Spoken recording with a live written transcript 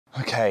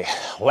Okay,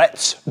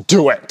 let's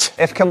do it.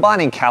 If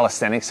combining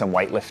calisthenics and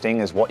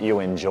weightlifting is what you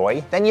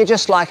enjoy, then you're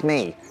just like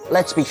me.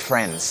 Let's be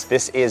friends.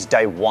 This is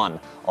day one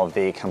of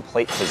the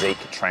Complete Physique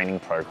training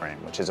program,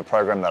 which is a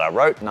program that I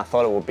wrote, and I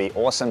thought it would be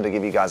awesome to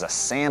give you guys a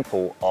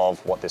sample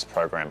of what this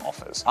program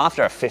offers.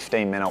 After a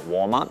 15-minute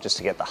warm-up, just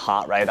to get the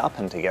heart rate up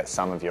and to get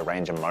some of your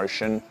range of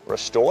motion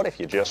restored, if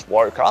you just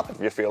woke up, if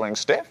you're feeling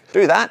stiff,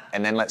 do that,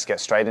 and then let's get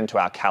straight into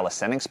our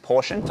calisthenics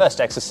portion. First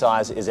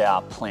exercise is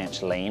our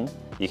planche lean.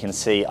 You can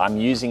see I'm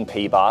using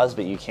P-bars,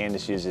 but you can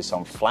just use this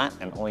on flat,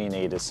 and all you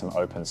need is some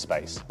open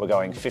space. We're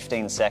going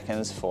 15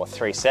 seconds for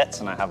 3 sets,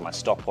 and I have my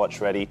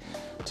stopwatch ready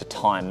to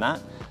time that.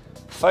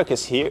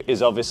 Focus here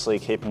is obviously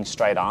keeping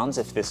straight arms.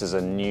 If this is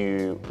a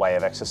new way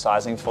of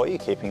exercising for you,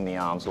 keeping the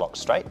arms locked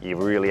straight, you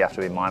really have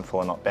to be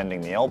mindful of not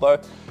bending the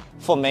elbow.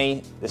 For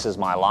me, this is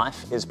my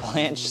life, is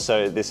planche,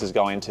 so this is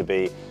going to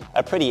be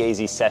a pretty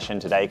easy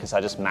session today because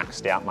I just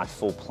maxed out my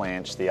full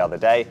planche the other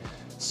day.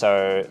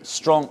 So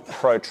strong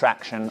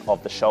protraction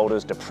of the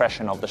shoulders,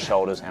 depression of the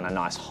shoulders, and a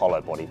nice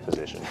hollow body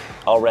position.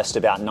 I'll rest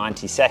about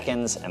 90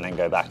 seconds and then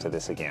go back to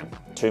this again.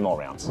 2 more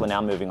rounds. We're now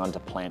moving on to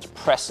planche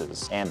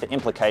presses. And the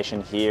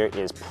implication here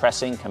is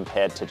pressing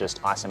compared to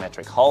just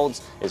isometric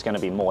holds is going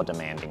to be more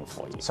demanding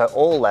for you. So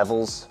all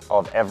levels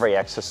of every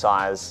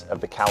exercise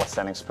of the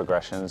calisthenics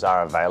progressions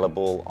are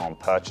available on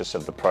purchase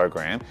of the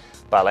program.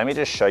 But let me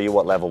just show you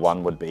what level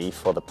 1 would be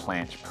for the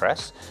planche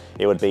press.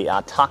 It would be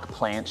our tuck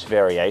planche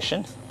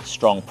variation,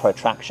 strong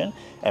protraction,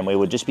 and we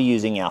would just be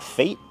using our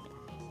feet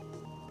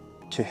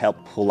to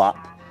help pull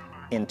up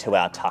into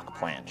our tuck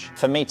planche.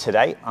 For me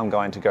today, I'm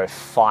going to go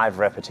 5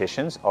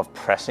 repetitions of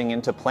pressing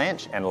into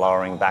planche and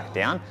lowering back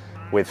down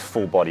with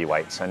full body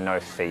weight, so no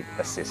feet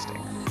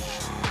assisting.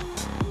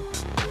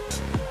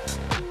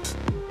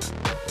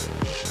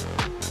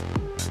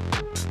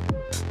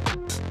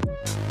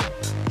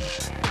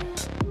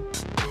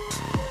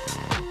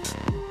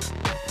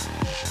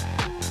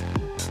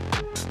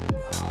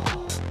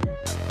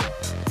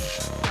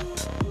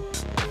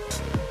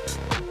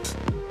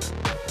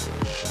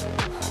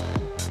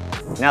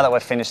 Now that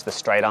we've finished the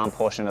straight arm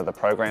portion of the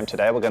program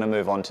today, we're going to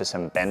move on to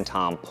some bent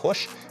arm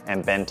push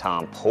and bent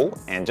arm pull.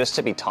 And just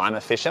to be time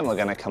efficient, we're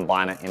going to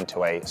combine it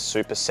into a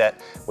superset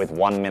with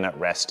 1 minute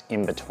rest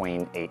in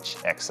between each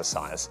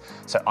exercise.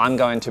 So I'm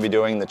going to be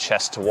doing the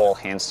chest to wall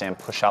handstand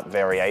push-up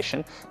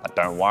variation, but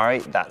don't worry,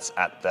 that's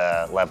at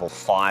the level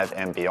 5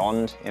 and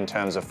beyond in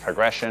terms of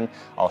progression.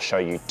 I'll show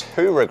you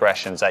 2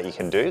 regressions that you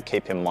can do.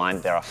 Keep in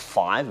mind there are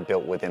 5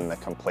 built within the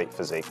Complete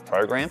Physique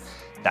program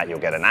that you'll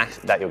get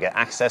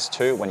access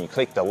to when you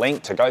click the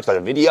link to go to the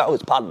video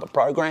as part of the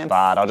program.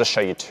 But I'll just show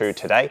you 2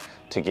 today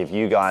to give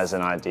you guys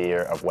an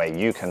idea of where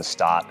you can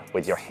start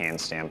with your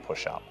handstand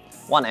push-up.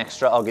 One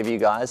extra I'll give you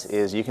guys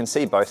is you can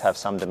see both have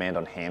some demand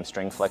on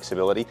hamstring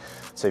flexibility.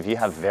 So if you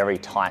have very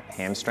tight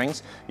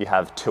hamstrings, you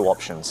have 2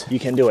 options. You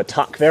can do a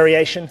tuck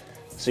variation,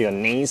 so your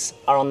knees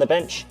are on the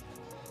bench.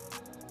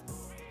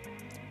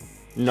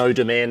 No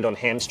demand on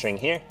hamstring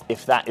here.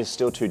 If that is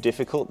still too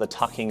difficult, the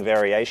tucking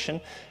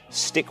variation,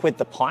 stick with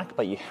the pike,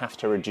 but you have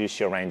to reduce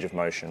your range of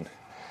motion.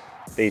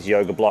 These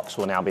yoga blocks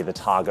will now be the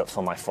target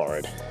for my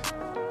forehead.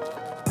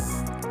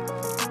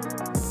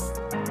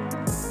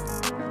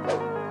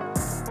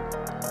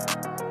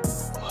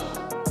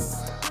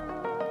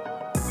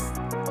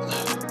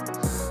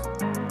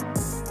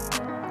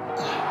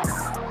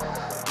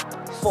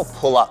 For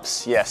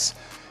pull-ups, yes,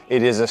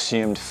 it is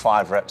assumed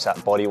 5 reps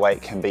at body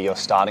weight can be your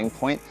starting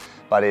point,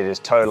 but it is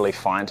totally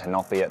fine to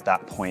not be at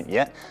that point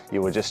yet.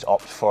 You would just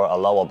opt for a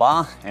lower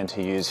bar and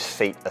to use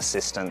feet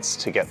assistance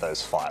to get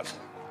those 5.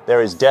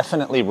 There is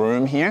definitely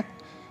room here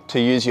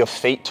to use your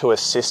feet to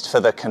assist for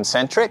the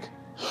concentric,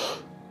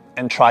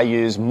 and try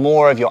use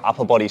more of your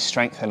upper body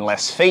strength and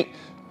less feet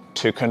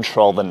to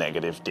control the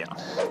negative down.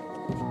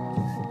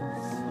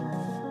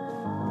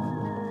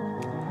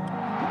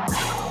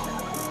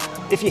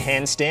 If you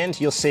handstand,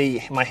 you'll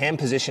see my hand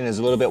position is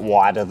a little bit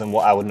wider than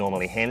what I would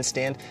normally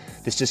handstand.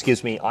 This just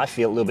gives me, I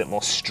feel, a little bit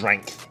more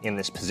strength in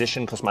this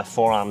position because my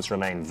forearms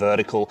remain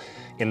vertical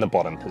in the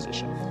bottom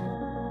position.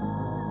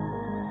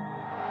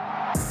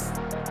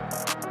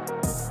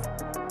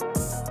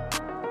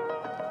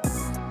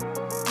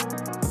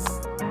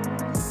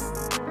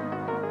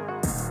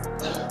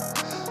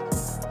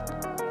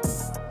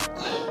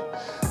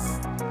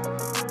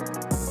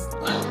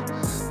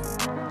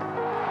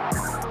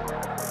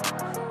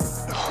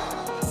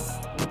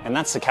 And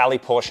that's the Cali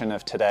portion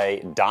of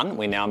today done.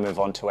 We now move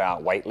on to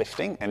our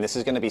weightlifting, and this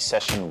is going to be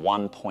session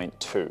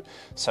 1.2.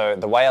 So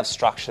the way I've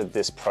structured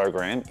this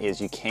program is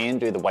you can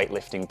do the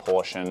weightlifting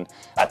portion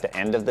at the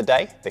end of the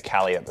day, the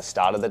Cali at the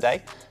start of the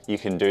day. You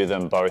can do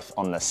them both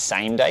on the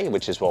same day,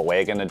 which is what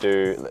we're going to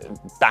do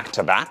back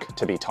to back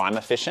to be time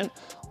efficient.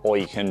 Or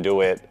you can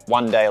do it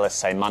one day, let's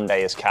say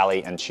Monday is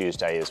Cali and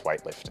Tuesday is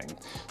weightlifting.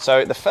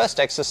 So the first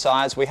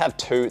exercise, we have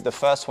 2. The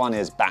first one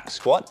is back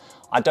squat.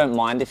 I don't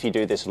mind if you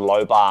do this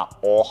low bar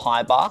or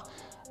high bar,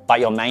 but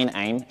your main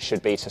aim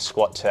should be to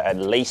squat to at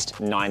least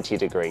 90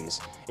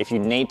 degrees. If you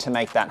need to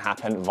make that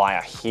happen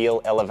via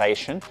heel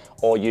elevation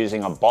or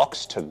using a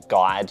box to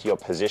guide your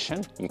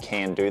position, you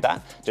can do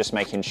that. Just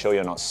making sure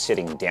you're not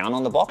sitting down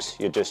on the box,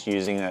 you're just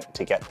using it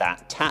to get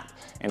that tap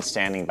and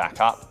standing back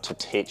up to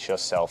teach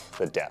yourself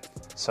the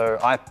depth. So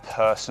I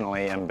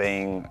personally am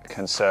being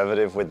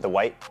conservative with the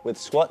weight with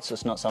squats.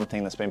 It's not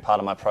something that's been part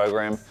of my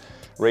program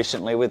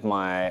recently, with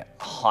my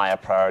higher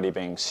priority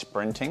being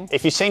sprinting.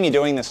 If you see me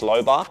doing this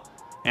low bar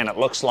and it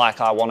looks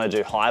like I want to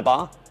do high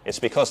bar, it's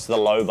because the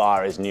low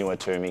bar is newer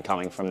to me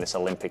coming from this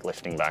Olympic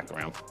lifting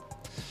background.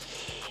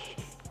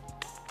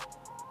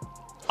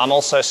 I'm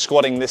also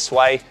squatting this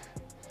way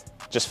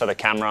just for the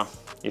camera.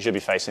 You should be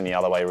facing the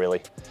other way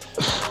really.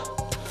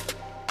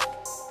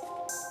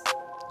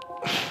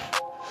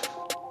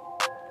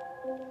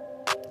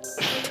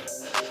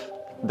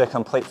 The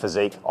Complete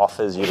Physique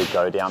offers you to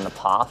go down the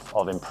path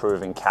of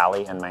improving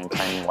cali and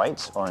maintaining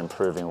weights, or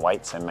improving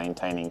weights and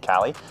maintaining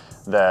cali.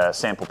 The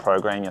sample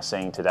program you're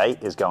seeing today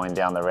is going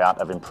down the route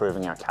of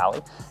improving our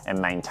cali and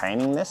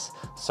maintaining this.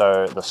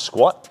 So the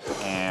squat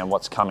and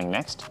what's coming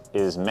next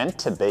is meant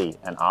to be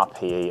an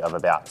RPE of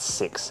about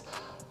 6.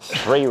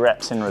 3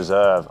 reps in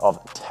reserve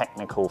of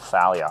technical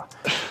failure.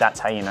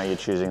 That's how you know you're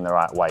choosing the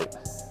right weight.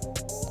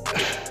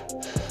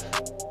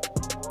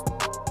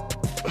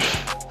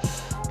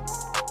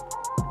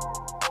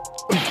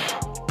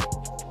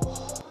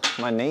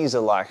 My knees are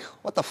like,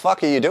 what the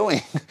fuck are you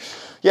doing?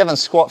 You haven't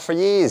squat for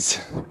years.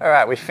 All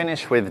right, we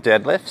finished with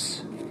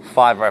deadlifts,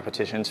 5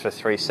 repetitions for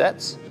 3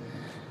 sets.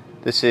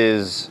 This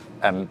is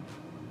a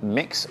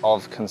mix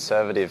of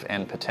conservative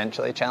and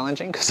potentially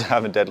challenging because I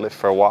haven't deadlift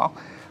for a while,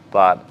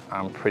 but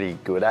I'm pretty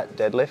good at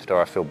deadlift,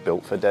 or I feel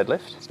built for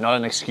deadlift. It's not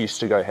an excuse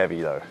to go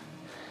heavy though.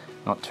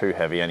 Not too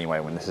heavy anyway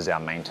when this is our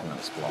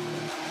maintenance block.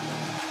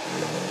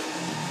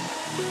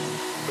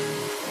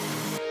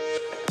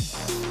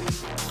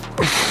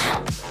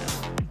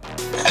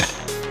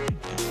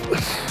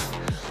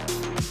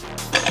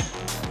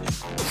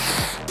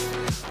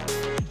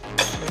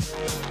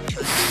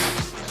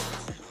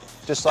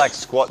 Just like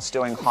squats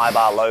doing high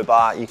bar, low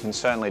bar, you can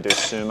certainly do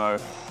sumo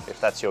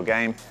if that's your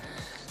game.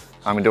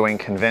 I'm doing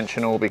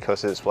conventional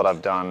because it's what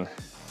I've done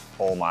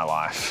all my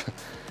life.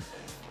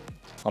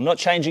 I'm not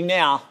changing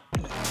now.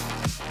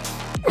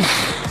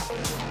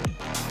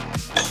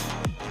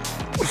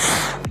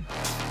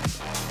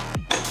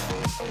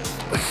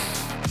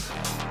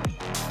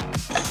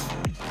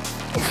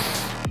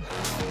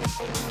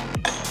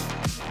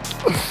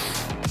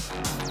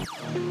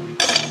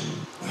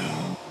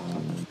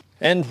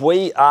 And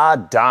we are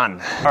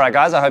done. All right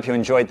guys, I hope you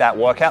enjoyed that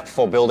workout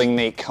for building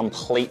the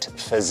complete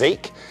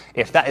physique.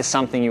 If that is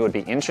something you would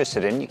be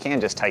interested in, you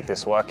can just take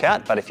this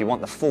workout, but if you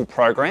want the full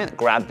program,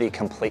 grab the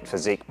Complete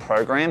Physique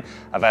program,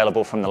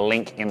 available from the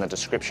link in the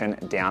description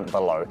down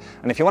below.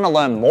 And if you want to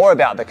learn more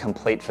about the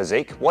Complete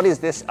Physique, what is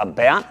this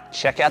about?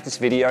 Check out this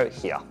video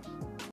here.